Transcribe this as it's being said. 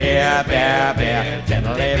Beer, beer, beer,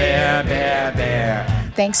 gently beer, beer,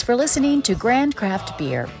 beer. Thanks for listening to Grand Craft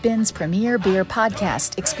Beer, Ben's premier beer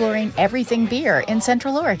podcast, exploring everything beer in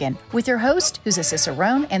Central Oregon, with your host, who's a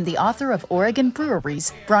cicerone and the author of Oregon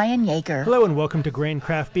Breweries, Brian Yaeger. Hello and welcome to Grand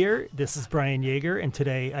Craft Beer. This is Brian Yaeger, and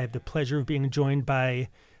today I have the pleasure of being joined by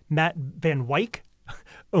Matt Van Wyk,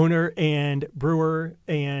 owner and brewer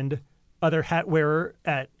and other hat wearer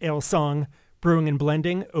at Alesong Brewing and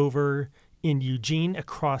Blending over in Eugene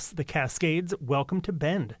across the Cascades. Welcome to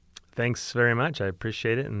Bend. Thanks very much. I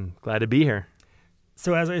appreciate it and glad to be here.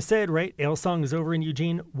 So as I said, right, Alesong is over in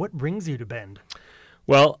Eugene. What brings you to Bend?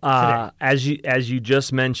 Well, as you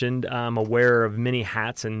just mentioned, I'm aware of many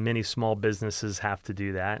hats and many small businesses have to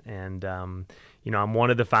do that. And, I'm one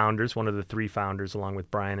of the founders, one of the three founders, along with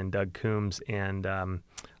Brian and Doug Coombs. And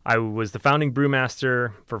I was the founding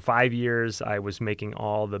brewmaster for 5 years. I was making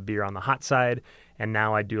all the beer on the hot side, and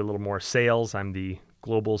now I do a little more sales. I'm the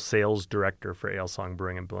global sales director for Alesong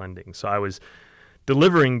Brewing and Blending. So I was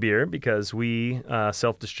delivering beer because we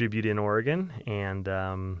self-distribute in Oregon, and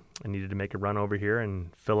I needed to make a run over here and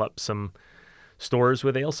fill up some stores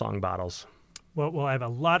with Alesong bottles. Well, I have a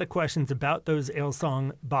lot of questions about those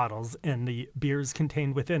Alesong bottles and the beers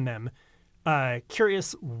contained within them.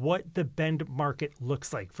 Curious what the Bend market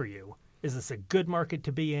looks like for you. Is this a good market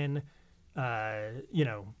to be in? Are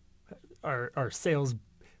sales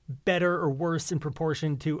better or worse in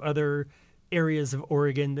proportion to other areas of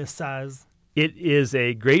Oregon this size? It is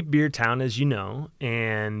a great beer town, as you know,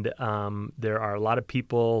 and there are a lot of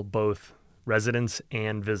people, both residents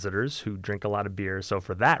and visitors, who drink a lot of beer. So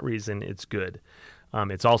for that reason, it's good.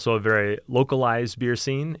 It's also a very localized beer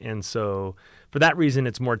scene, and so for that reason,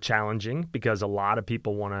 it's more challenging because a lot of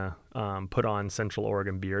people want to put on Central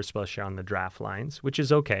Oregon beer, especially on the draft lines, which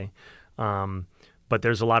is okay. But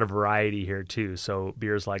there's a lot of variety here too. So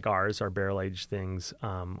beers like ours, our barrel-aged things,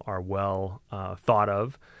 are well thought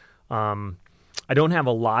of. I don't have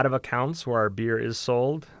a lot of accounts where our beer is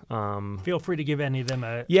sold. Feel free to give any of them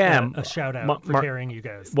a shout out for carrying you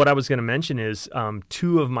guys. What I was going to mention is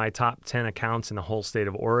 2 of my top 10 accounts in the whole state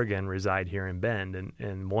of Oregon reside here in Bend,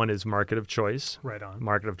 and one is Market of Choice. Right on.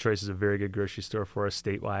 Market of Choice is a very good grocery store for us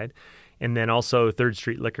statewide. And then also 3rd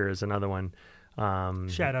Street Liquor is another one.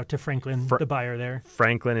 Shout out to Franklin, the buyer there.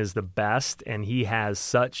 Franklin is the best, and he has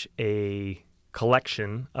such a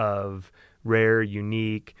collection of rare,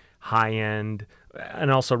 unique, high-end,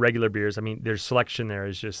 and also regular beers. I mean, their selection there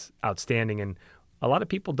is just outstanding, and a lot of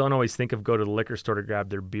people don't always think of go to the liquor store to grab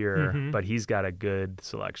their beer, but he's got a good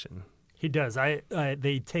selection. He does.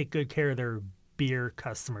 They take good care of their beer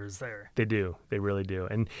customers there. They do. They really do.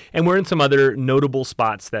 And we're in some other notable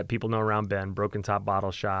spots that people know around Bend, Broken Top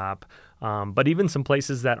Bottle Shop, but even some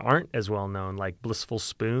places that aren't as well known, like Blissful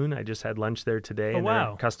Spoon. I just had lunch there today, and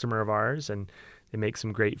they're a customer of ours, and they make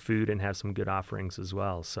some great food and have some good offerings as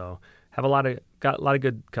well. So got a lot of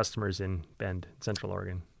good customers in Bend, Central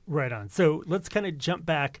Oregon. Right on. So let's kind of jump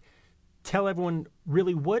back. Tell everyone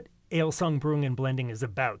really what Alesong Brewing and Blending is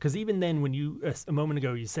about. Because even then, when you a moment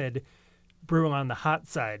ago you said brewing on the hot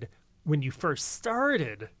side, when you first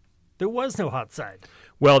started, there was no hot side.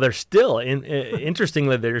 Well, there's still,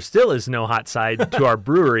 interestingly, there still is no hot side to our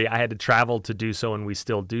brewery. I had to travel to do so, and we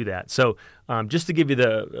still do that. So just to give you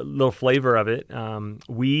the little flavor of it,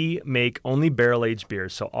 we make only barrel-aged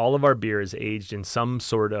beers. So all of our beer is aged in some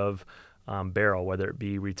sort of barrel, whether it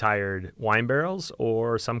be retired wine barrels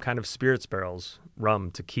or some kind of spirits barrels, rum,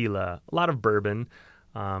 tequila, a lot of bourbon.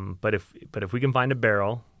 But if we can find a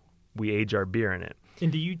barrel, we age our beer in it.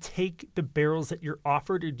 And do you take the barrels that you're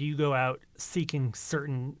offered, or do you go out seeking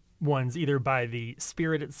certain ones, either by the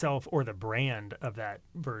spirit itself or the brand of that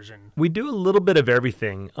version? We do a little bit of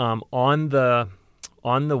everything. On the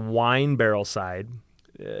wine barrel side,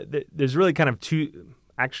 there's really kind of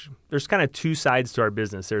two sides to our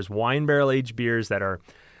business. There's wine barrel aged beers that are,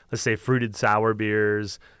 let's say, fruited sour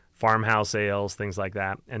beers, farmhouse ales, things like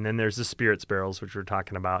that. And then there's the spirits barrels, which we're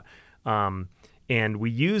talking about. And we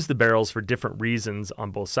use the barrels for different reasons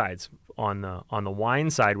on both sides. On the wine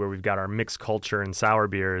side, where we've got our mixed culture and sour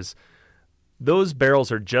beers, those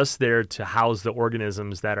barrels are just there to house the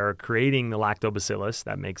organisms that are creating the lactobacillus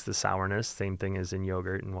that makes the sourness, same thing as in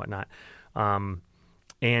yogurt and whatnot.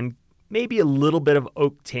 And maybe a little bit of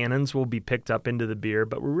oak tannins will be picked up into the beer,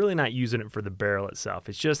 but we're really not using it for the barrel itself.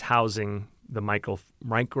 It's just housing the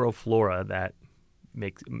microflora that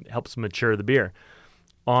helps mature the beer.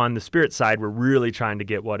 On the spirit side, we're really trying to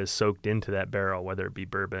get what is soaked into that barrel, whether it be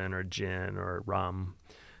bourbon or gin or rum.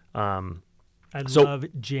 I love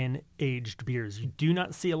gin-aged beers. You do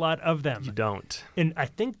not see a lot of them. You don't. And I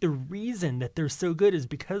think the reason that they're so good is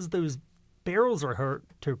because those barrels are hard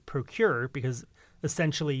to procure, because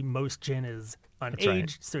essentially most gin is unaged.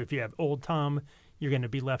 right. So if you have Old Tom, you're going to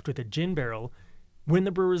be left with a gin barrel. When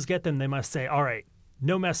the brewers get them, they must say, all right,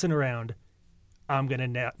 no messing around. I'm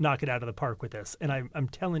going to knock it out of the park with this. And I'm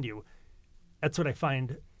telling you, that's what I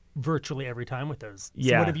find virtually every time with those. So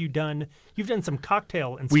Yeah. what have you done? You've done some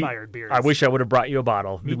cocktail-inspired beers. I wish I would have brought you a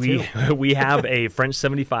bottle. Me We have a French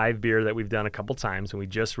 75 beer that we've done a couple times, and we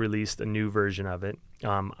just released a new version of it.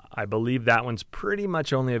 I believe that one's pretty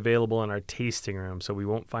much only available in our tasting room, so we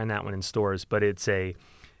won't find that one in stores. But it's a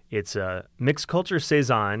mixed culture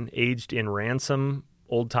saison aged in Ransom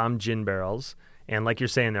Old Tom gin barrels. And like you're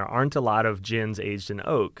saying, there aren't a lot of gins aged in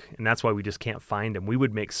oak, and that's why we just can't find them. We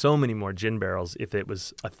would make so many more gin barrels if it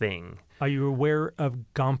was a thing. Are you aware of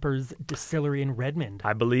Gomper's Distillery in Redmond?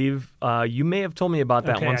 I believe you may have told me about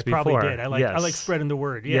that once before. I probably did. I Yes. like spreading the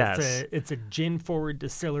word. Yeah, Yes. it's a gin-forward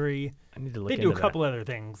distillery. I need to look They into do a couple other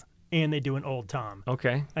things, and they do an Old Tom.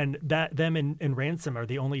 Okay. And them and Ransom are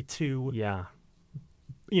the only two, Yeah.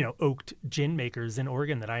 oaked gin makers in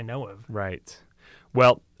Oregon that I know of. Right.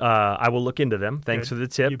 Well, I will look into them. Thanks Good. for the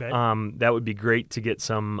tip. You bet. That would be great to get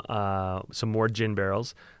some more gin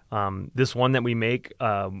barrels. This one that we make,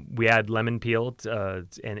 we add lemon peel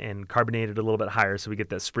and carbonate it a little bit higher, so we get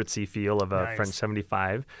that spritzy feel of a Nice. French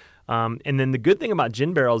 75. And then the good thing about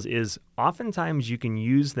gin barrels is oftentimes you can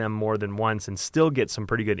use them more than once and still get some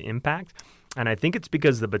pretty good impact. And I think it's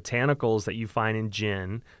because the botanicals that you find in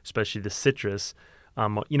gin, especially the citrus,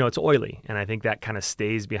 it's oily, and I think that kind of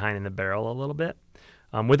stays behind in the barrel a little bit.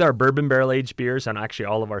 With our bourbon barrel-aged beers, and actually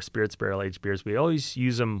all of our spirits barrel-aged beers, we always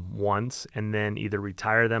use them once and then either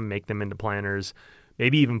retire them, make them into planters,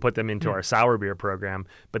 maybe even put them into our sour beer program.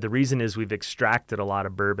 But the reason is we've extracted a lot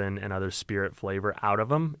of bourbon and other spirit flavor out of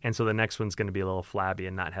them, and so the next one's going to be a little flabby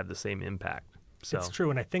and not have the same impact. So It's true.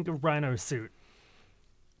 When I think of Rhino Suit,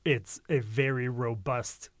 it's a very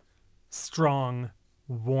robust, strong,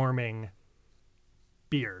 warming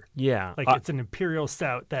beer. yeah, Like it's an imperial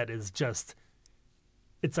stout that is just,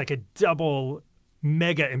 it's like a double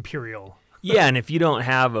mega imperial. yeah, and if you don't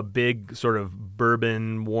have a big sort of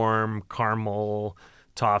bourbon, warm, caramel,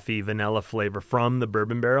 toffee, vanilla flavor from the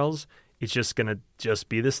bourbon barrels, it's just going to just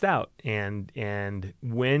be the stout. And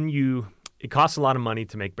it costs a lot of money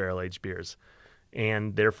to make barrel-aged beers,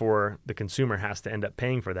 and therefore the consumer has to end up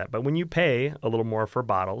paying for that. But when you pay a little more for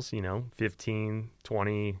bottles, 15,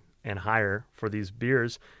 20 and higher for these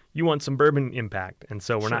beers, you want some bourbon impact. And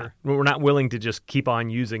so we're not willing to just keep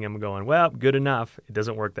on using them going, well, good enough. It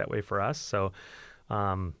doesn't work that way for us. So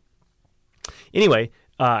anyway,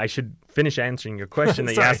 I should finish answering your question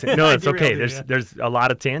that you asked. No, it's okay. There's a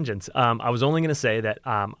lot of tangents. I was only going to say that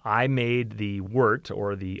I made the wort,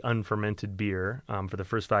 or the unfermented beer, for the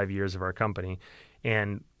first 5 years of our company.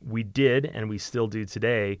 And we did, and we still do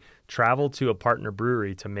today, travel to a partner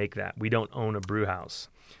brewery to make that. We don't own a brew house.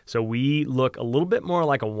 So we look a little bit more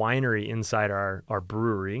like a winery inside our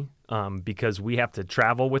brewery, because we have to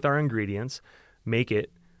travel with our ingredients, make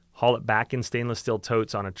it, haul it back in stainless steel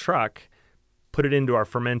totes on a truck, put it into our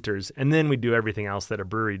fermenters, and then we do everything else that a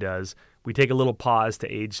brewery does. We take a little pause to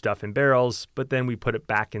age stuff in barrels, but then we put it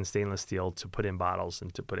back in stainless steel to put in bottles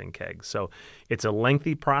and to put in kegs. So it's a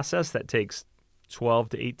lengthy process that takes 12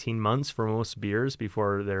 to 18 months for most beers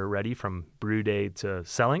before they're ready from brew day to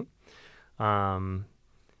selling. But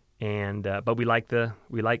we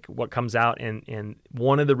like what comes out, and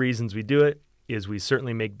one of the reasons we do it is we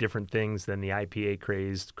certainly make different things than the IPA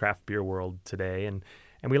crazed craft beer world today, and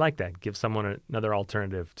we like that. Give someone another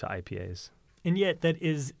alternative to IPAs. And yet that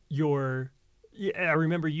is I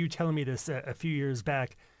remember you telling me this a few years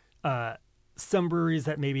back. Some breweries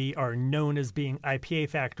that maybe are known as being IPA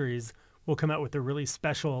factories will come out with a really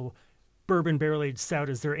special bourbon barrel-aged stout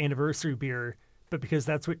as their anniversary beer, but because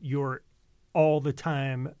that's what your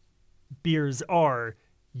all-the-time beers are,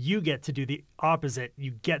 you get to do the opposite.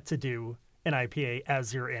 You get to do an IPA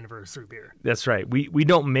as your anniversary beer. That's right. We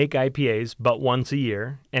don't make IPAs but once a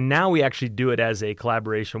year, and now we actually do it as a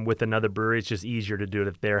collaboration with another brewery. It's just easier to do it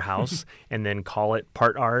at their house and then call it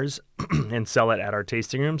part ours and sell it at our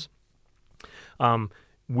tasting rooms.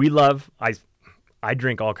 I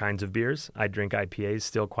drink all kinds of beers. I drink IPAs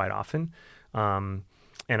still quite often, and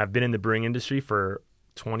I've been in the brewing industry for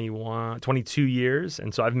 22 years,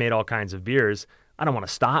 and so I've made all kinds of beers. I don't want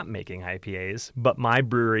to stop making IPAs, but my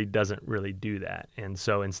brewery doesn't really do that. And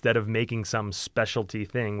so instead of making some specialty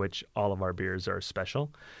thing, which all of our beers are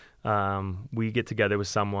special, we get together with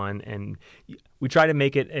someone and we try to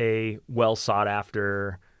make it a well sought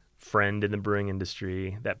after friend in the brewing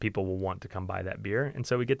industry that people will want to come buy that beer. And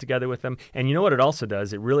so we get together with them. And you know what it also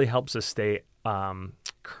does? It really helps us stay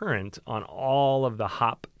current on all of the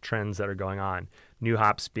hop trends that are going on. new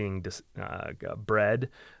hops being bred,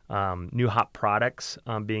 new hop products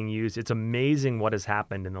being used. It's amazing what has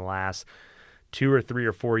happened in the last 2 or 3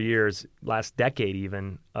 or 4 years, last decade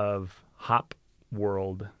even, of hop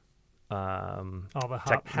world all the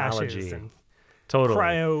hop technology. hashes and Totally.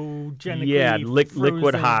 cryogenically liquid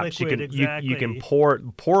frozen hops. liquid, exactly. You can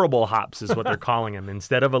pourable hops is what they're calling them.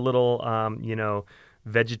 Instead of a little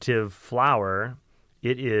vegetative flour,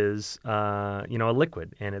 it is a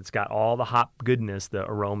liquid, and it's got all the hop goodness, the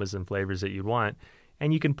aromas and flavors that you'd want.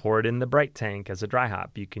 And you can pour it in the bright tank as a dry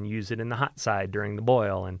hop. You can use it in the hot side during the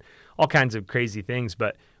boil, and all kinds of crazy things.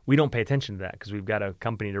 But we don't pay attention to that because we've got a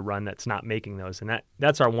company to run that's not making those. And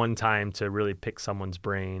that's our one time to really pick someone's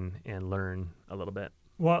brain and learn a little bit.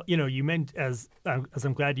 Well, you meant, as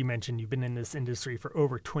I'm glad you mentioned, you've been in this industry for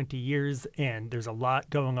over 20 years, and there's a lot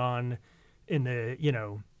going on in the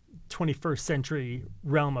 21st century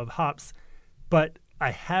realm of hops. But I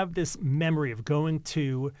have this memory of going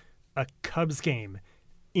to a Cubs game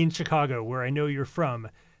in Chicago, where I know you're from,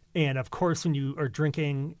 and of course, when you are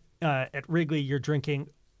drinking at Wrigley, you're drinking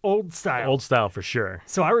old style. Old style for sure.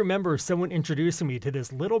 So I remember someone introducing me to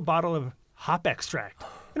this little bottle of hop extract,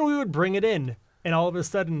 and we would bring it in, and all of a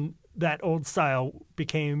sudden that old style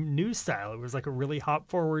became new style. It was like a really hop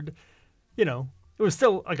forward, it was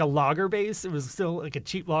still like a lager base. It was still like a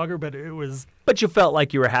cheap lager, but it was. But you felt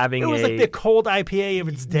like you were having. It was like the cold IPA of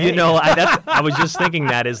its day. I was just thinking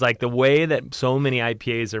that is like the way that so many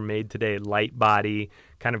IPAs are made today, light body,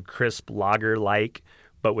 kind of crisp lager-like,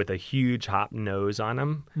 but with a huge hop nose on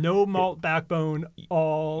them. No malt backbone.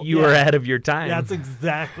 You were ahead of your time. That's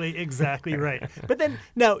exactly right. But then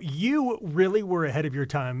now you really were ahead of your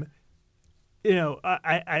time.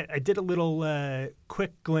 I did a little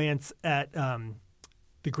quick glance at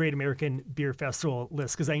the Great American Beer Festival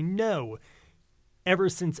list, because I know ever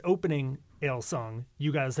since opening Alesong,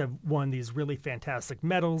 you guys have won these really fantastic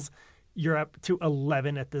medals. You're up to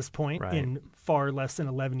 11 at this point in far less than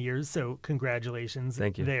 11 years, so congratulations.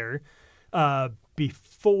 Thank you. There.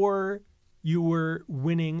 Before you were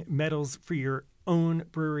winning medals for your own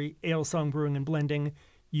brewery, Alesong Brewing and Blending,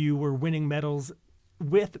 you were winning medals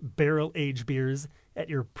with barrel-aged beers at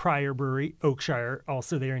your prior brewery, Oakshire,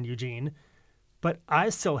 also there in Eugene. But I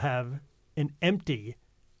still have an empty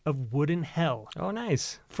of Wooden Hell. Oh,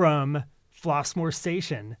 nice. From Flossmoor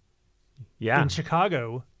Station in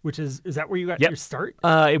Chicago, which is that where you got your start?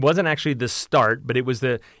 It wasn't actually the start, but it was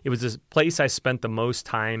this place I spent the most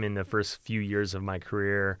time in the first few years of my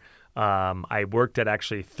career. I worked at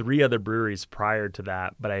actually 3 other breweries prior to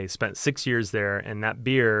that, but I spent 6 years there, and that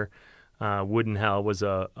beer, Wooden Hell, was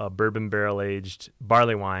a bourbon barrel-aged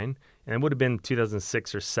barley wine, and it would have been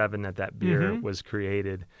 2006 or 7 that beer was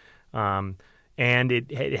created. And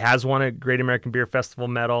it has won a Great American Beer Festival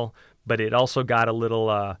medal, but it also got a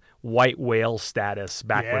little white whale status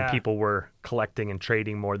back when people were collecting and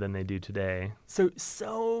trading more than they do today.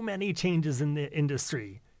 So many changes in the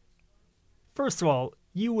industry. First of all,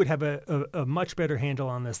 you would have a much better handle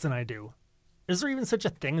on this than I do. Is there even such a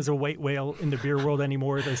thing as a white whale in the beer world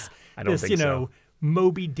anymore? I don't think so.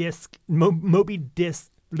 Moby Dick-esque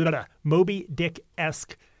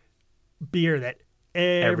beer that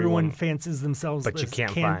everyone fancies themselves, but you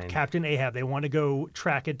can't find Captain Ahab. They want to go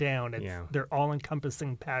track it down. It's their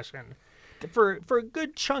all-encompassing passion. For a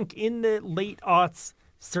good chunk in the late aughts,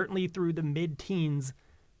 certainly through the mid-teens,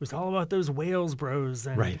 it was all about those whales, bros.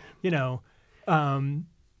 And,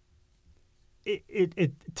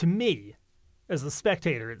 it to me, as a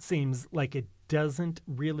spectator, it seems like it doesn't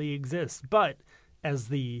really exist. But as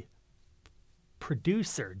the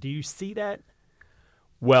producer, do you see that?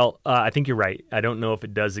 Well, I think you're right. I don't know if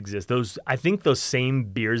it does exist. I think those same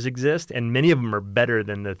beers exist, and many of them are better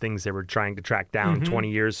than the things they were trying to track down 20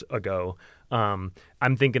 years ago.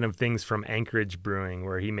 I'm thinking of things from Anchorage Brewing,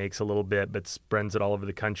 where he makes a little bit but spreads it all over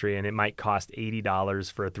the country, and it might cost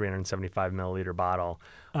 $80 for a 375 milliliter bottle.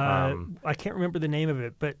 I can't remember the name of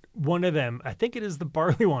it, but one of them, I think it is the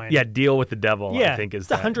barley wine. Yeah, Deal with the Devil, I think is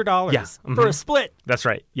it's $100 for a split. That's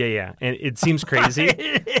right. Yeah. And it seems crazy.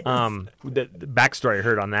 The backstory I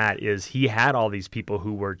heard on that is he had all these people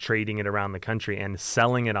who were trading it around the country and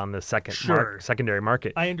selling it on the secondary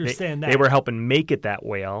market. I understand that. They were helping make it that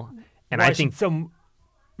whale. And why I think some,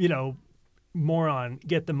 moron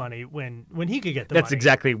get the money when he could get the money. That's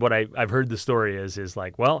exactly what I've heard the story is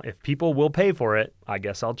like, well, if people will pay for it, I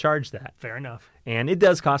guess I'll charge that. Fair enough. And it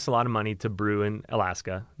does cost a lot of money to brew in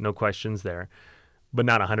Alaska, no questions there, but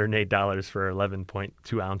not $108 for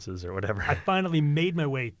 11.2 ounces or whatever. I finally made my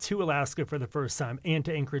way to Alaska for the first time and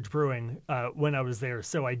to Anchorage Brewing when I was there,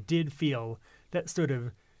 so I did feel that sort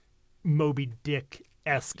of Moby Dick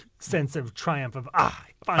esque sense of triumph of I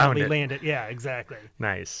Found finally it. landed. Yeah, exactly.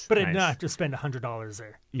 Nice. But I did nice. not have to spend $100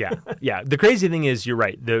 there. Yeah. The crazy thing is, you're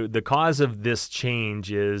right. The cause of this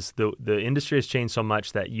change is the industry has changed so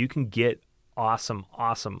much that you can get awesome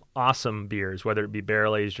beers, whether it be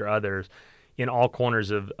barrel aged or others, in all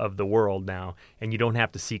corners of the world now, and you don't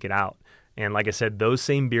have to seek it out. And like I said, those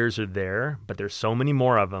same beers are there, but there's so many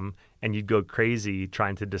more of them, and you'd go crazy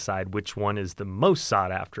trying to decide which one is the most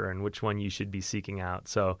sought after and which one you should be seeking out.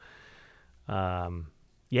 So, I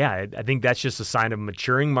think that's just a sign of a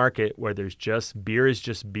maturing market where beer is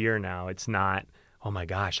just beer now. It's not, oh my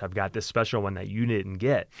gosh, I've got this special one that you didn't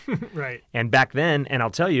get. Right. And back then, and I'll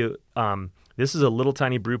tell you, this is a little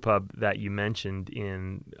tiny brew pub that you mentioned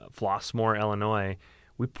in Flossmoor, Illinois.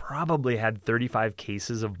 We probably had 35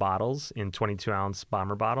 cases of bottles in 22-ounce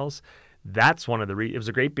bomber bottles. That's one of the it was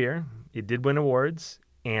a great beer. It did win awards,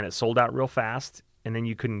 and it sold out real fast, and then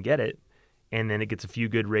you couldn't get it. And then it gets a few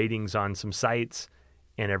good ratings on some sites,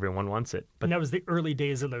 and everyone wants it. But that was the early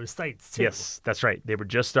days of those sites, too. Yes, that's right. They were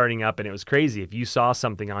just starting up, and it was crazy. If you saw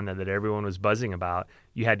something on there that everyone was buzzing about,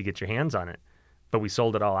 you had to get your hands on it. But we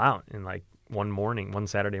sold it all out in like one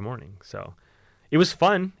Saturday morning. So it was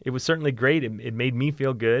fun. It was certainly great. It made me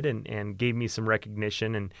feel good and gave me some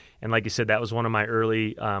recognition. And like you said, that was one of my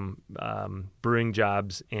early brewing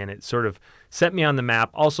jobs, and it sort of set me on the map.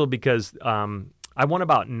 Also because I won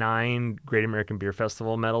about 9 Great American Beer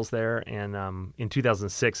Festival medals there. And in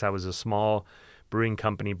 2006, I was a small brewing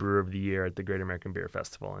company brewer of the year at the Great American Beer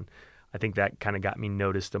Festival. And I think that kind of got me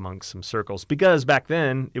noticed amongst some circles, because back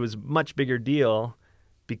then it was a much bigger deal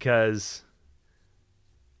because,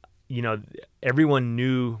 everyone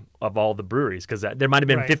knew of all the breweries, because there might have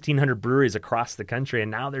been Right. 1,500 breweries across the country, and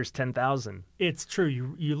now there's 10,000. It's true.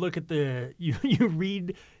 You look at you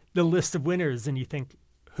read the list of winners and you think,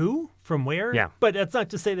 who? From where? Yeah. But that's not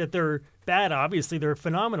to say that they're bad. Obviously, they're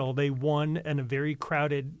phenomenal. They won in a very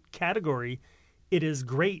crowded category. It is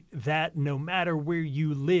great that no matter where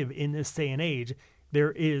you live in this day and age,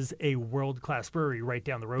 there is a world-class brewery right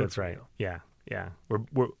down the road. That's from right. you. Yeah.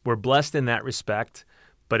 We're blessed in that respect,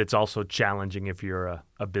 but it's also challenging if you're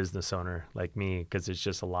a business owner like me, because there's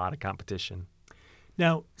just a lot of competition.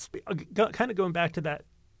 Now, kind of going back to that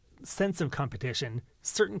sense of competition,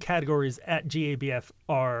 certain categories at GABF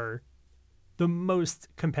are the most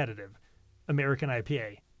competitive. American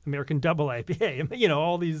IPA, American Double IPA,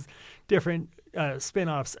 all these different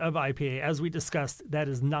spin-offs of IPA. As we discussed, that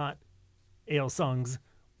is not Alesong's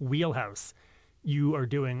wheelhouse. You are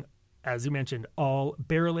doing, as you mentioned, all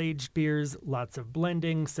barrel-aged beers, lots of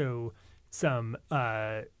blending, so some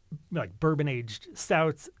like bourbon-aged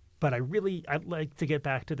stouts. But I'd like to get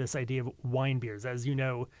back to this idea of wine beers. As you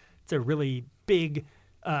know, it's a really big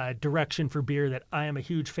direction for beer that I am a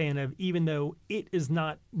huge fan of, even though it is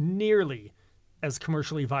not nearly as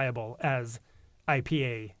commercially viable as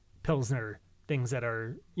IPA, Pilsner, things that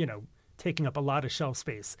are, taking up a lot of shelf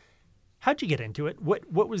space. How'd you get into it?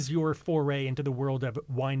 What was your foray into the world of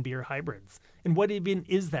wine beer hybrids? And what even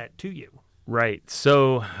is that to you? Right.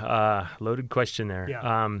 So, loaded question there.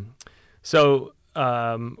 Yeah.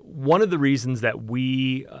 One of the reasons that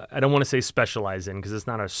I don't want to say specialize in, because it's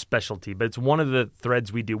not our specialty, but it's one of the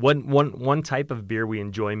threads we do. One type of beer we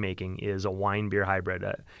enjoy making is a wine beer hybrid.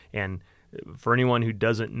 And for anyone who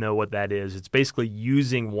doesn't know what that is, it's basically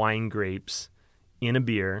using wine grapes in a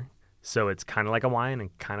beer. So it's kind of like a wine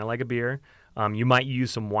and kind of like a beer. You might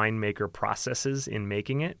use some winemaker processes in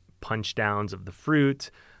making it, punch downs of the fruit,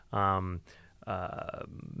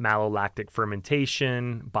 malolactic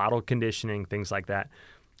fermentation, bottle conditioning, things like that.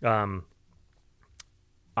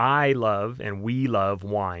 I love, and we love,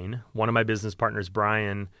 wine. One of my business partners,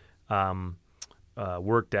 Brian,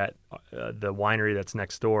 worked at the winery that's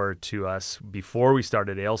next door to us before we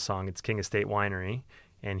started Alesong. It's King Estate Winery,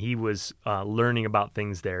 and he was learning about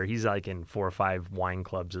things there. He's like in 4 or 5 wine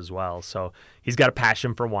clubs as well, so he's got a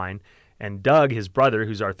passion for wine. And Doug, his brother,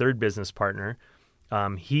 who's our third business partner,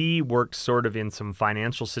 he worked sort of in some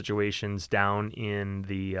financial situations down in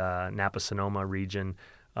the Napa-Sonoma region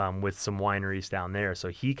with some wineries down there. So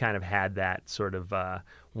he kind of had that sort of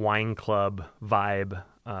wine club vibe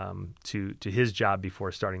to his job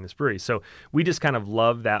before starting this brewery. So we just kind of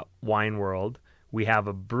love that wine world. We have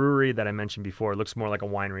a brewery that I mentioned before. It looks more like a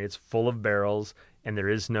winery. It's full of barrels, and there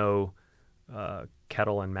is no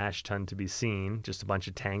kettle and mash tun to be seen, just a bunch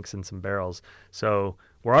of tanks and some barrels. So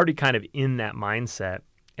we're already kind of in that mindset.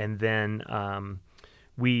 And then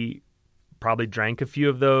we probably drank a few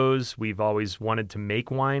of those. We've always wanted to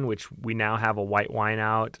make wine, which we now have a white wine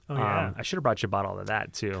out. Oh, yeah. I should have brought you a bottle of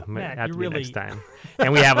that too. Matt, Have to be really... next time.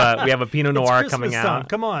 And we have a Pinot Noir coming out.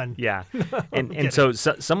 Come on. Yeah. And so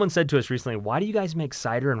someone said to us recently, why do you guys make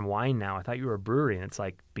cider and wine now? I thought you were a brewery. And it's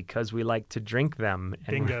like, because we like to drink them.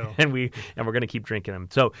 And Bingo. And we're going to keep drinking them.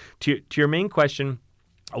 So to your main question,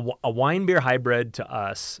 a wine beer hybrid to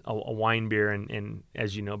us, a wine beer, and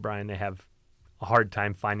as you know, Brian, they have a hard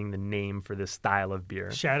time finding the name for this style of beer.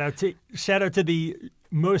 Shout out to the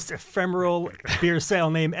most ephemeral beer style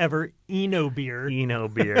name ever, Eno beer. Eno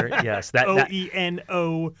beer, yes. That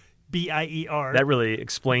OENOBIER. That really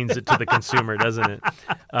explains it to the consumer, doesn't it?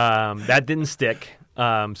 That didn't stick.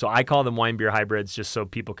 So I call them wine beer hybrids just so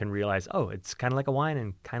people can realize, oh, it's kind of like a wine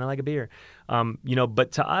and kind of like a beer.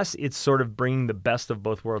 But to us, it's sort of bringing the best of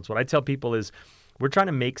both worlds. What I tell people is we're trying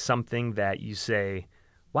to make something that you say,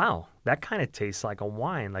 wow, that kind of tastes like a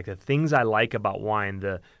wine. Like the things I like about wine,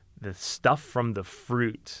 the stuff from the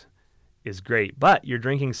fruit is great, but you're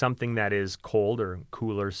drinking something that is cold or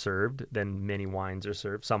cooler served than many wines are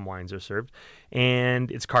served. Some wines are served, and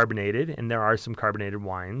it's carbonated, and there are some carbonated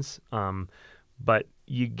wines. But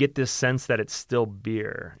you get this sense that it's still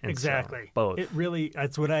beer. And exactly. So both.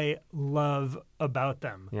 That's what I love about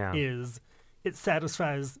them. Yeah. Is it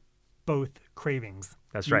satisfies both cravings.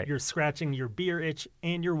 That's right. You're scratching your beer itch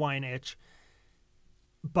and your wine itch,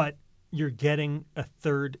 but you're getting a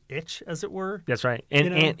third itch, as it were. That's right.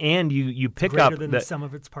 And you pick up than the sum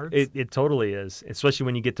of its parts. It totally is, especially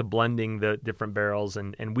when you get to blending the different barrels.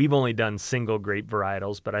 And we've only done single grape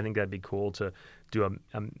varietals, but I think that'd be cool to do a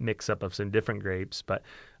mix up of some different grapes. But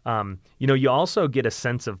you also get a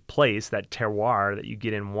sense of place, that terroir that you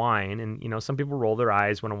get in wine. And some people roll their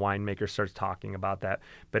eyes when a winemaker starts talking about that,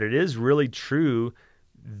 but it is really true.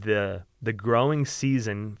 The growing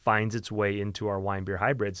season finds its way into our wine beer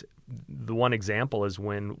hybrids. The one example is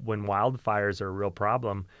when wildfires are a real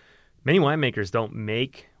problem, many winemakers don't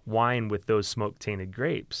make wine with those smoke-tainted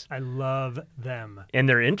grapes. I love them. And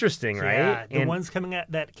they're interesting, right? Yeah, the ones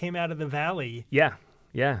that came out of the valley. Yeah.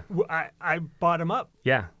 I bought them up.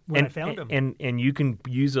 Yeah. When I found them. And you can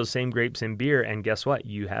use those same grapes in beer, and guess what?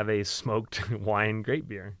 You have a smoked wine grape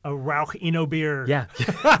beer. A Rauch Eno beer. Yeah.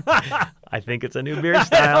 I think it's a new beer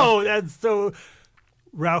style. Oh, that's so...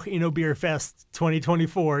 Rauch Eno Beer Fest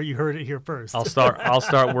 2024. You heard it here first. I'll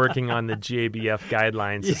start working on the GABF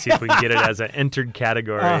guidelines to see if we can get it as an entered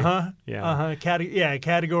category.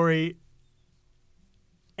 Category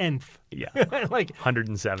Nth. Yeah. Like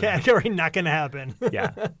 107. Category not going to happen.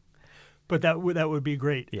 Yeah. But that would be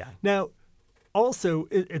great. Yeah. Now, also,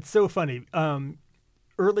 it's so funny.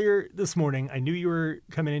 Earlier this morning, I knew you were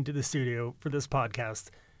coming into the studio for this podcast.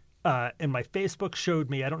 And my Facebook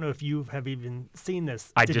showed me, I don't know if you have even seen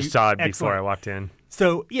this. I just saw it before I walked in.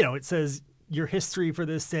 So, it says your history for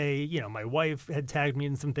this day. My wife had tagged me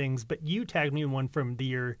in some things, but you tagged me in one from the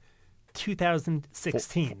year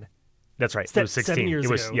 2016. That's right. It was 16. 7 years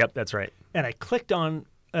ago. Yep, that's right. And I clicked on,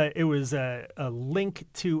 it was a link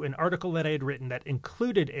to an article that I had written that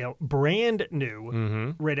included ale, brand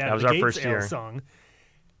new, right out of the gates Alesong.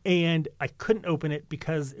 And I couldn't open it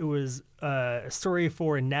because it was a story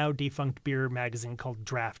for a now defunct beer magazine called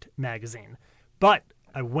Draft Magazine. But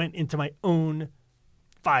I went into my own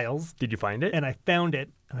files. Did you find it? And I found it.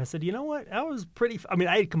 And I said, you know what? I was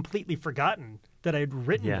I had completely forgotten that I had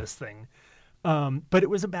written this thing. But it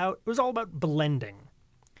was all about blending.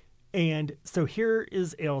 And so here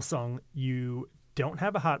is Alesong. You don't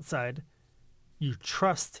have a hot side. You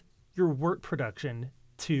trust your wort production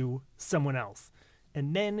to someone else.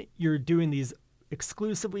 And then you're doing these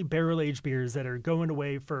exclusively barrel-aged beers that are going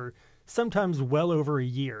away for sometimes well over a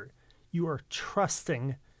year. You are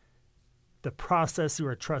trusting the process. You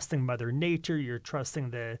are trusting Mother Nature. You're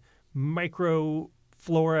trusting the microflora,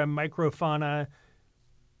 microfauna.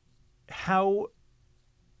 How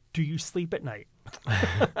do you sleep at night?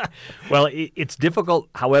 Well, it's difficult.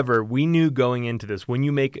 However, we knew going into this, when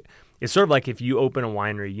you make... It's sort of like if you open a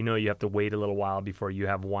winery, you have to wait a little while before you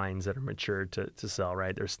have wines that are mature to sell,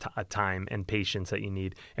 right? There's a time and patience that you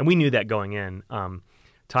need. And we knew that going in.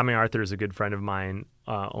 Tommy Arthur is a good friend of mine,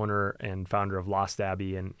 owner and founder of Lost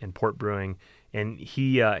Abbey and Port Brewing. And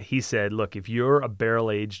he said, look, if you're a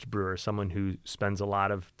barrel-aged brewer, someone who spends a lot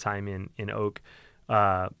of time in oak,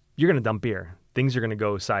 you're going to dump beer. Things are going to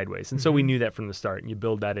go sideways. And so we knew that from the start, and you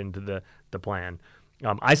build that into the plan.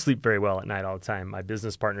 I sleep very well at night all the time. My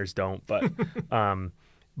business partners don't, but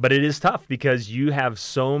it is tough because you have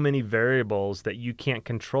so many variables that you can't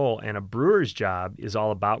control, and a brewer's job is all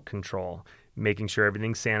about control. making sure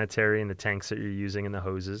everything's sanitary in the tanks that you're using and the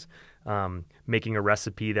hoses, making a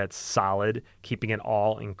recipe that's solid, keeping it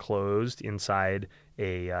all enclosed inside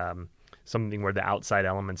a something where the outside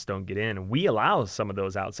elements don't get in. And we allow some of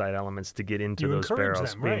those outside elements to get into those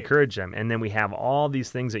barrels. We encourage them. And then we have all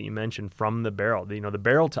these things that you mentioned from the barrel. The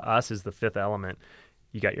barrel to us is the fifth element.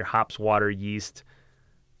 You got your hops, water, yeast,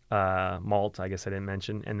 malt, I guess I didn't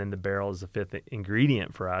mention, and then the barrel is the fifth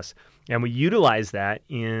ingredient for us. And we utilize that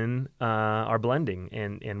in our blending.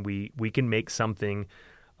 And we can make something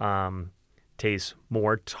taste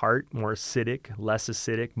more tart, more acidic, less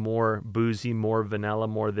acidic, more boozy, more vanilla,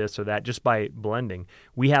 more this or that, just by blending.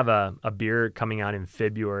 We have a beer coming out in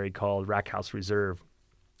February called Rack House Reserve.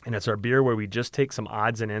 And it's our beer where we just take some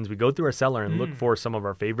odds and ends. We go through our cellar and look for some of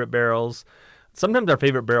our favorite barrels. Sometimes our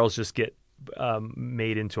favorite barrels just get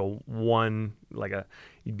made into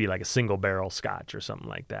you'd be like a single barrel scotch or something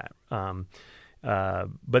like that.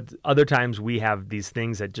 But other times we have these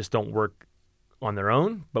things that just don't work on their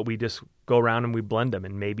own, but we just go around and we blend them.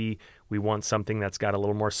 And maybe we want something that's got a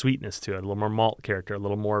little more sweetness to it, a little more malt character, a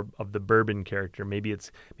little more of the bourbon character. Maybe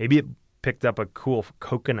it picked up a cool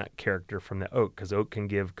coconut character from the oak, because oak can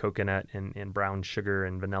give coconut and brown sugar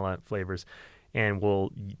and vanilla flavors. And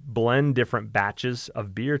we'll blend different batches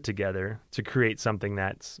of beer together to create something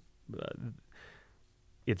that's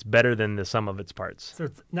it's better than the sum of its parts. So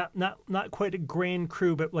it's not quite a Grand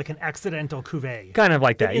Cru, but like an accidental cuvee. Kind of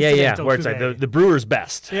like that, yeah. Where it's like the brewer's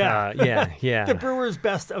best. Yeah, yeah. The brewer's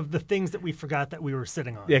best of the things that we forgot that we were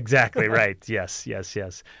sitting on. Exactly right. Yes.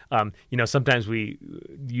 Sometimes we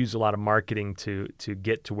use a lot of marketing to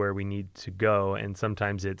get to where we need to go, and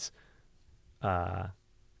sometimes it's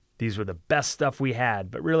these were the best stuff we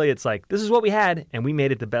had, but really it's like, this is what we had, and we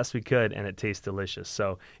made it the best we could, and it tastes delicious.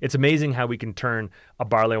 So it's amazing how we can turn a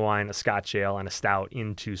barley wine, a Scotch ale, and a stout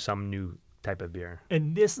into some new type of beer.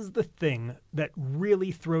 And this is the thing that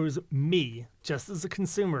really throws me, just as a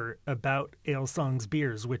consumer, about Alesong's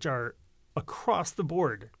beers, which are across the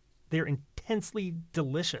board. They're intensely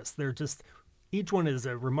delicious. They're just, each one is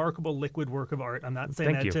a remarkable liquid work of art. I'm not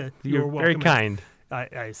saying Thank that you. to your You're welcome. very kind.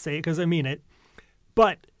 I say it because I mean it.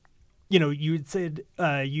 But you had said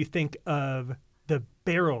you think of the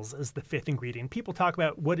barrels as the fifth ingredient. People talk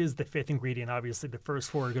about what is the fifth ingredient. Obviously, the first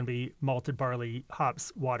four are going to be malted barley,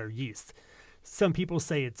 hops, water, yeast. Some people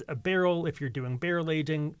say it's a barrel if you're doing barrel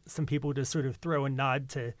aging. Some people just sort of throw a nod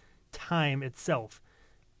to time itself.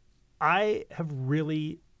 I have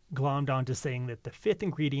really glommed onto saying that the fifth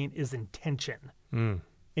ingredient is intention.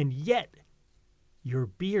 And yet, your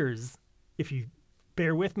beers, if you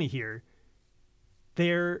bear with me here,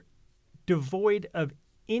 they're devoid of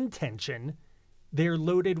intention. They're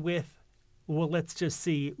loaded with, well, let's just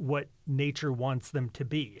see what nature wants them to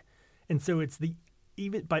be. And so it's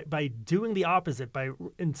even by doing the opposite,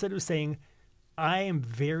 instead of saying, I am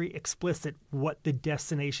very explicit what the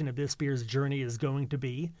destination of this beer's journey is going to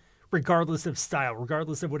be, regardless of style,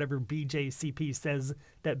 regardless of whatever BJCP says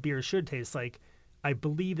that beer should taste like, I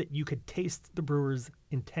believe that you could taste the brewer's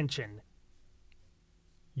intention.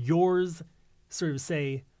 Yours sort of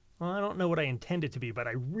say, well, I don't know what I intend it to be, but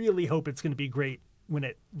I really hope it's going to be great when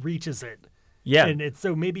it reaches it. Yeah. And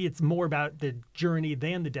so maybe it's more about the journey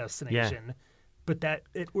than the destination, but that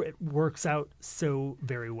it works out so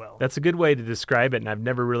very well. That's a good way to describe it, and I've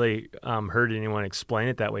never really heard anyone explain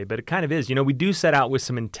it that way, but it kind of is. We do set out with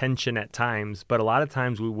some intention at times, but a lot of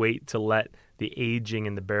times we wait to let the aging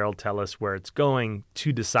in the barrel tell us where it's going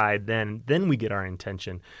to decide then we get our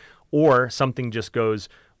intention. Or something just goes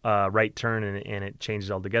right turn and it changes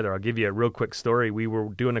altogether. I'll give you a real quick story. We were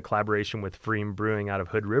doing a collaboration with Freem Brewing out of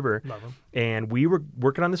Hood River. Love 'em. And we were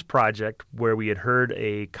working on this project where we had heard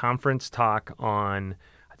a conference talk on,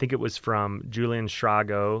 I think it was from Julian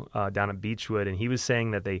Schrago down at Beechwood, and he was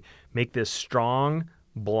saying that they make this strong,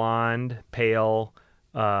 blonde, pale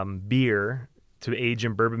beer to age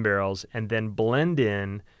in bourbon barrels and then blend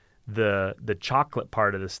in the chocolate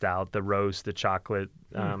part of the stout, the roast, the chocolate,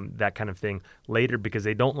 that kind of thing later, because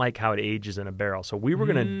they don't like how it ages in a barrel. So we were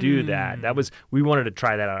going to do that. We wanted to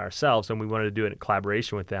try that out ourselves, and we wanted to do it in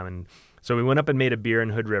collaboration with them. And so we went up and made a beer in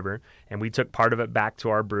Hood River, and we took part of it back to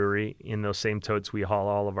our brewery in those same totes we haul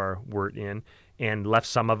all of our wort in, and left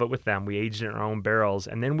some of it with them. We aged it in our own barrels,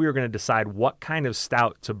 and then we were going to decide what kind of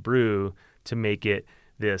stout to brew to make it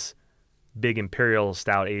this big imperial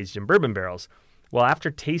stout aged in bourbon barrels. Well,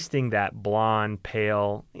 after tasting that blonde,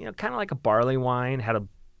 pale, kind of like a barley wine, had a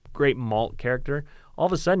great malt character, all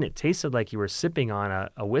of a sudden it tasted like you were sipping on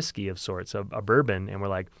a whiskey of sorts, a bourbon, and we're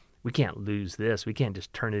like, we can't lose this. We can't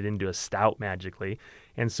just turn it into a stout magically.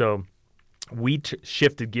 And so we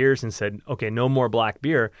shifted gears and said, okay, no more black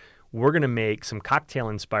beer. We're going to make some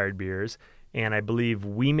cocktail-inspired beers, And I believe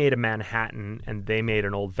we made a Manhattan and they made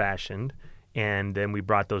an old fashioned. And then we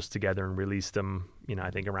brought those together and released them,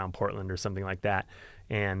 I think around Portland or something like that.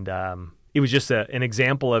 And it was just an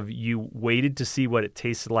example of you waited to see what it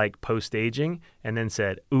tasted like post-aging and then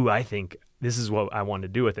said, ooh, I think this is what I want to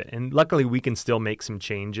do with it. And luckily, we can still make some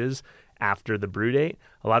changes after the brew date.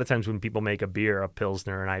 A lot of times when people make a beer, a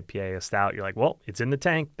Pilsner, an IPA, a stout, you're like, well, it's in the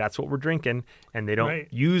tank. That's what we're drinking. And they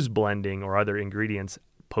don't use blending or other ingredients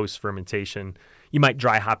post-fermentation. You might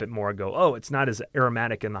dry hop it more and go, oh, it's not as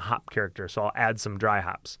aromatic in the hop character, so I'll add some dry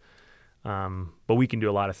hops. But we can do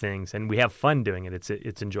a lot of things, and we have fun doing it.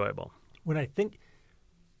 It's enjoyable. When I think,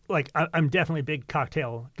 I'm definitely a big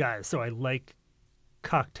cocktail guy, so I like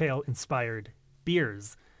cocktail-inspired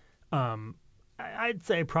beers. I'd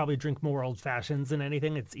say I probably drink more old fashions than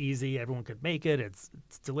anything. It's easy. Everyone could make it. It's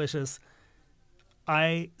delicious.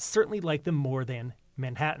 I certainly like them more than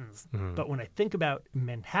Manhattans. Mm-hmm. But when I think about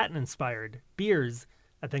Manhattan-inspired beers,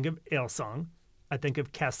 I think of Alesong. I think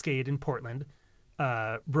of Cascade in Portland,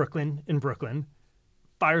 Brooklyn in Brooklyn,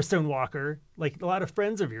 Firestone Walker, like a lot of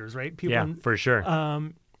friends of yours, right? People for sure.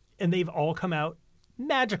 And they've all come out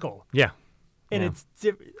magical. Yeah. And it's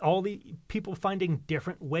all the people finding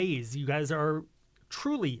different ways. You guys are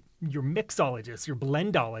truly, you're mixologists, you're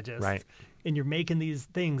blendologists. Right. And you're making these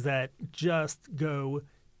things that just go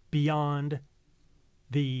beyond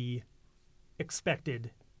the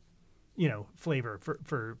expected, flavor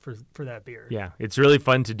for that beer. Yeah, it's really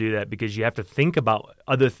fun to do that because you have to think about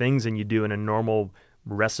other things than you do in a normal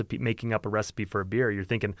recipe, making up a recipe for a beer. You're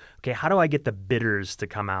thinking, okay, how do I get the bitters to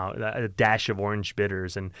come out, a dash of orange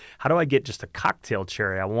bitters, and how do I get just a cocktail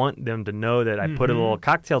cherry? I want them to know that I put a little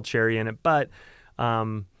cocktail cherry in it, but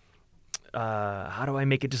how do I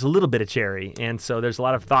make it just a little bit of cherry? And so there's a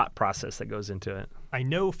lot of thought process that goes into it. I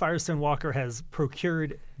know Firestone Walker has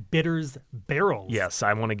procured bitters barrels. Yes,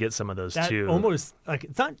 I want to get some of those too. Almost like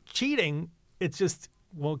it's not cheating. It's just,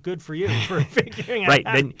 well, good for you for figuring out. Right.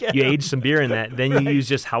 Then you age some beer in that. Then you use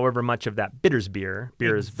just however much of that bitters beer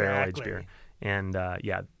is barrel aged beer. And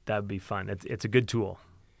that would be fun. It's a good tool.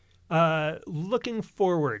 Looking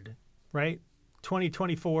forward, right?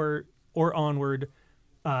 2024 or onward.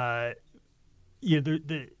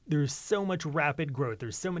 There's so much rapid growth.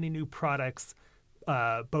 There's so many new products,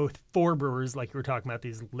 both for brewers, like you were talking about,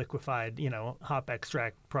 these liquefied, hop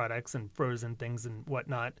extract products and frozen things and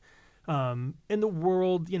whatnot. And the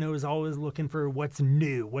world, is always looking for what's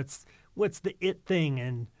new, what's the it thing,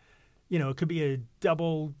 and it could be a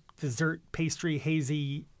double dessert pastry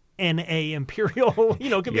hazy NA imperial,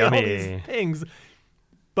 it could be all these things.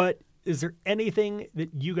 But is there anything that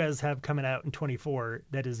you guys have coming out in 24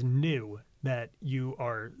 that is new that you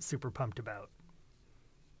are super pumped about?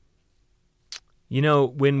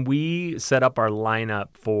 When we set up our lineup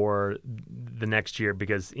for the next year,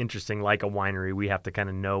 because interesting, like a winery, we have to kind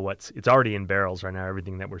of know it's already in barrels right now,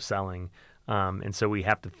 everything that we're selling. And so we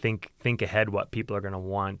have to think ahead what people are going to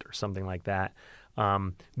want or something like that.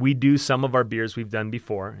 We do some of our beers we've done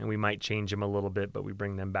before, and we might change them a little bit, but we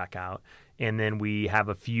bring them back out. And then we have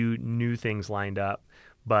a few new things lined up.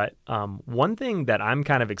 But one thing that I'm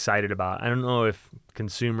kind of excited about, I don't know if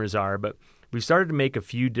consumers are, but we've started to make a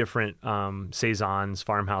few different saisons,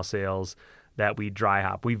 farmhouse ales that we dry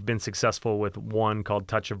hop. We've been successful with one called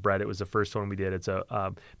Touch of Bread. It was the first one we did. It's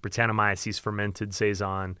a Brettanomyces fermented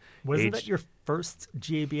saison. Wasn't that your first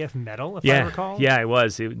GABF medal, if I recall? Yeah, it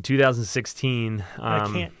was. In 2016. I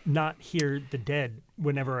can't not hear the dead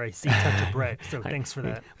whenever I see Touch of Bread, so thanks for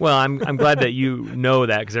that. Well, I'm glad that you know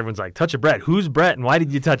that, because everyone's like, Touch of Bread, who's Brett and why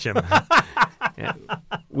did you touch him? Yeah.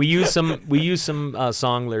 We use some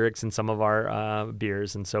song lyrics in some of our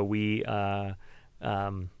beers, and so we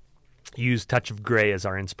use Touch of Gray as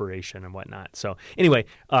our inspiration and whatnot. So anyway,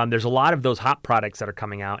 there's a lot of those hop products that are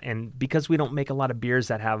coming out, and because we don't make a lot of beers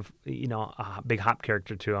that have a big hop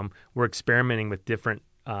character to them, we're experimenting with different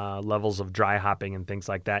levels of dry hopping and things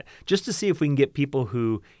like that, just to see if we can get people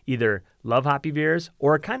who either love hoppy beers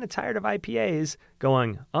or are kind of tired of IPAs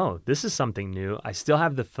going, oh, this is something new. I still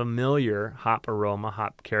have the familiar hop aroma,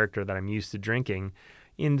 hop character that I'm used to drinking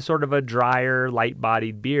in sort of a drier,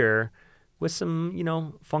 light-bodied beer with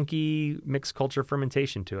some, funky mixed culture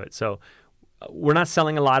fermentation to it. So we're not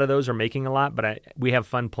selling a lot of those or making a lot, but we have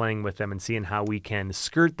fun playing with them and seeing how we can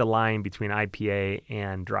skirt the line between IPA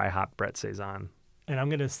and dry hop Brett Saison. And I'm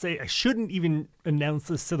going to say, I shouldn't even announce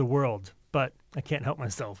this to the world, but I can't help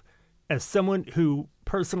myself. As someone who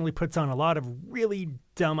personally puts on a lot of really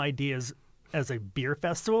dumb ideas as a beer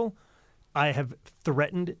festival, I have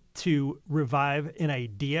threatened to revive an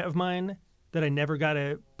idea of mine that I never got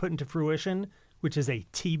to put into fruition, which is a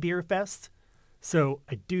tea beer fest. So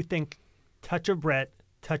I do think Touch of Brett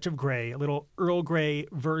touch of gray, a little Earl Grey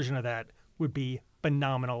version of that would be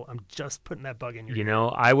phenomenal. I'm just putting that bug in your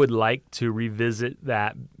ear. I would like to revisit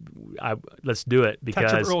that. Let's do it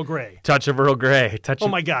because touch of Earl Grey. Touch of Earl Grey. Oh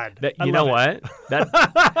my God! You know what?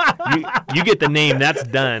 You get the name. That's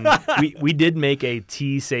done. We did make a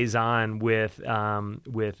tea saison with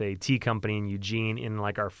a tea company in Eugene in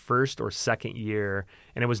like our first or second year,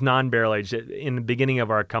 and it was non-barrel aged. In the beginning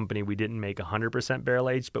of our company, we didn't make 100% barrel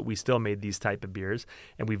aged, but we still made these type of beers,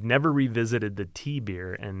 and we've never revisited the tea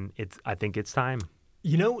beer, and I think it's time.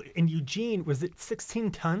 In Eugene, was it 16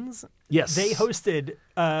 Tons? Yes. They hosted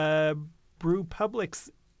Brew Public's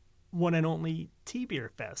one and only tea beer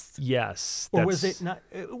fest. Yes. Or was it not?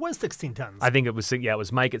 It was 16 Tons. I think it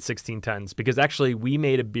was Mike at 16 Tons because actually we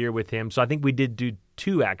made a beer with him. So I think we did do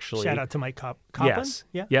 2 actually. Shout out to Mike Coppin. Yes.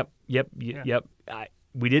 Yeah. Yep.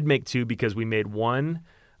 We did make 2 because we made one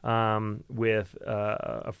with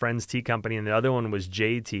a friend's tea company, and the other one was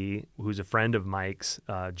JT, who's a friend of Mike's,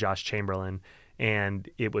 Josh Chamberlain. And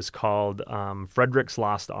it was called Frederick's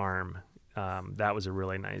Lost Arm. That was a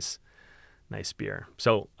really nice beer.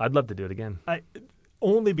 So I'd love to do it again.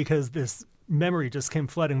 Only because this memory just came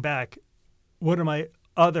flooding back. One of my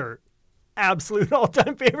other absolute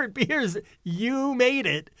all-time favorite beers, you made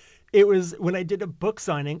it. It was when I did a book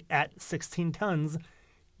signing at 16 Tons.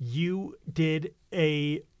 You did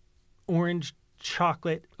a orange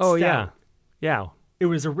chocolate stout. Yeah. It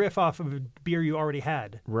was a riff off of a beer you already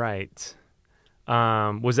had. Right.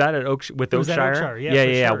 Was that at Oakshire?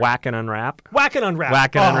 Yeah. Sure. Whack and Unwrap. Whack and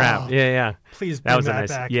Unwrap. Yeah. Please bring that nice.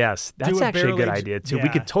 back. Yes, that's actually a good idea too. Yeah. We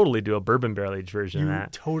could totally do a bourbon barrel aged version of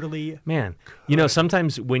that. Totally. Man,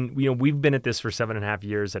 sometimes when we've been at this for 7.5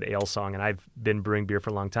 years at Alesong, and I've been brewing beer for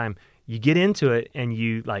a long time. You get into it and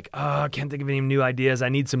you like, I can't think of any new ideas. I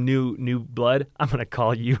need some new blood. I'm gonna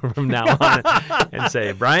call you from now on and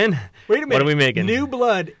say, Brian, wait a minute, what are we making? New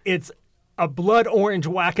blood. It's a blood orange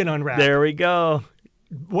Whack and Unwrap. There we go.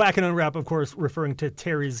 Whack and Unwrap, of course, referring to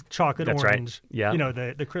Terry's chocolate That's orange. Right. Yeah.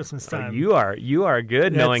 The Christmas time. You are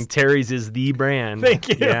good knowing Terry's is the brand. Thank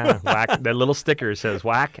you. Yeah. That little sticker says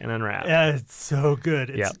Whack and Unwrap. Yeah, it's so good.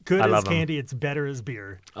 It's good as candy. It's better as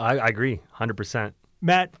beer. I agree, 100%.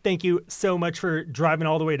 Matt, thank you so much for driving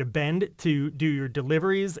all the way to Bend to do your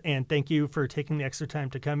deliveries, and thank you for taking the extra time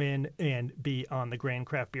to come in and be on the Grand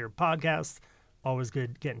Craft Beer podcast. Always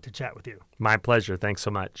good getting to chat with you. My pleasure. Thanks so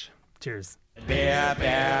much. Cheers. Beer,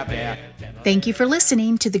 beer, beer. Thank you for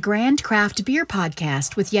listening to the Grand Craft Beer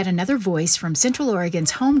Podcast with yet another voice from Central Oregon's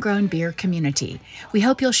homegrown beer community. We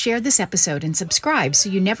hope you'll share this episode and subscribe so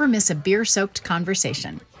you never miss a beer-soaked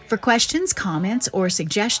conversation. For questions, comments, or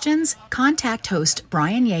suggestions, contact host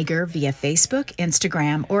Brian Yaeger via Facebook,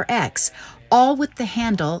 Instagram, or X, all with the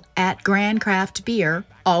handle @Grand Craft Beer,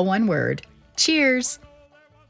 all one word. Cheers!